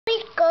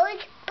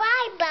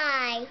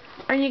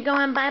Are you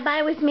going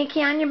bye-bye with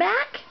Mickey on your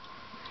back?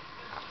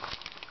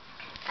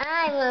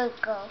 I will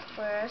go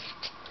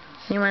first.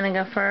 You want to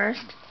go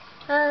first?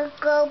 I'll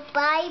go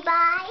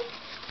bye-bye.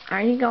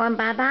 Are you going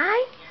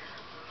bye-bye?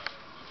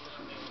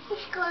 He's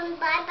going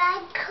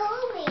bye-bye,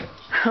 Chloe.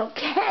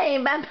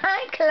 Okay,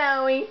 bye-bye,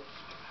 Chloe.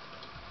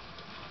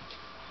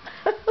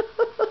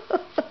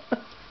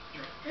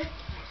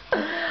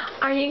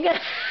 Are you going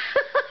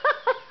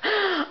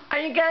Are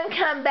you going to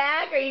come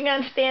back, or are you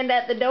going to stand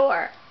at the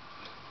door?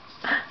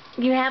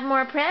 You have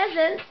more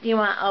presents. Do you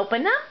want to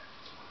open them?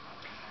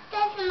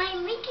 That's my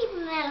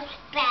Mickey Mouse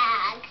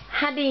bag.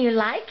 How do you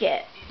like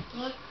it?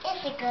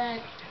 It's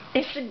good.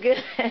 It's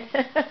good.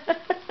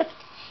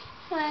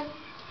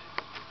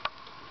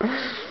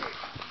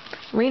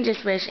 We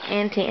just wish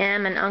Auntie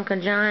Em and Uncle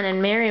John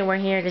and Mary were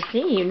here to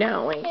see you,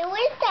 don't we? Who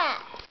is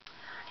that?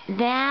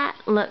 That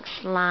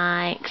looks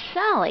like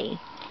Sully.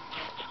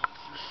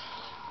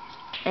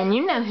 And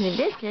you know who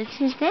this is.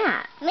 Who's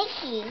that?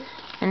 Mickey.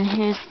 And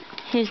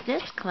who's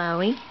this,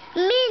 Chloe?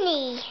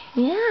 Minnie.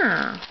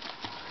 Yeah.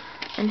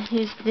 And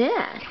who's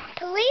this?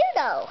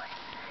 Pluto.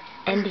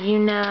 And do you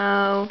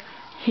know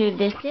who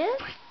this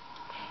is?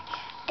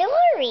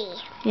 Dory.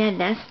 Yeah,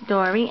 that's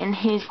Dory. And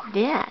who's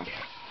this?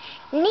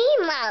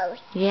 Nemo.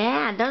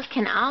 Yeah, those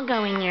can all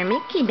go in your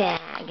Mickey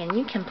bag, and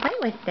you can play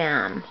with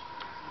them.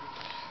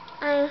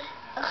 Do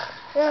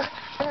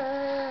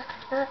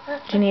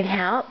you need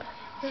help?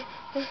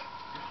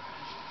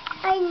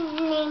 I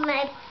need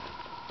my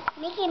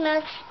Mickey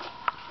Mouse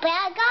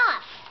bag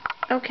off.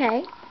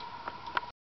 Okay.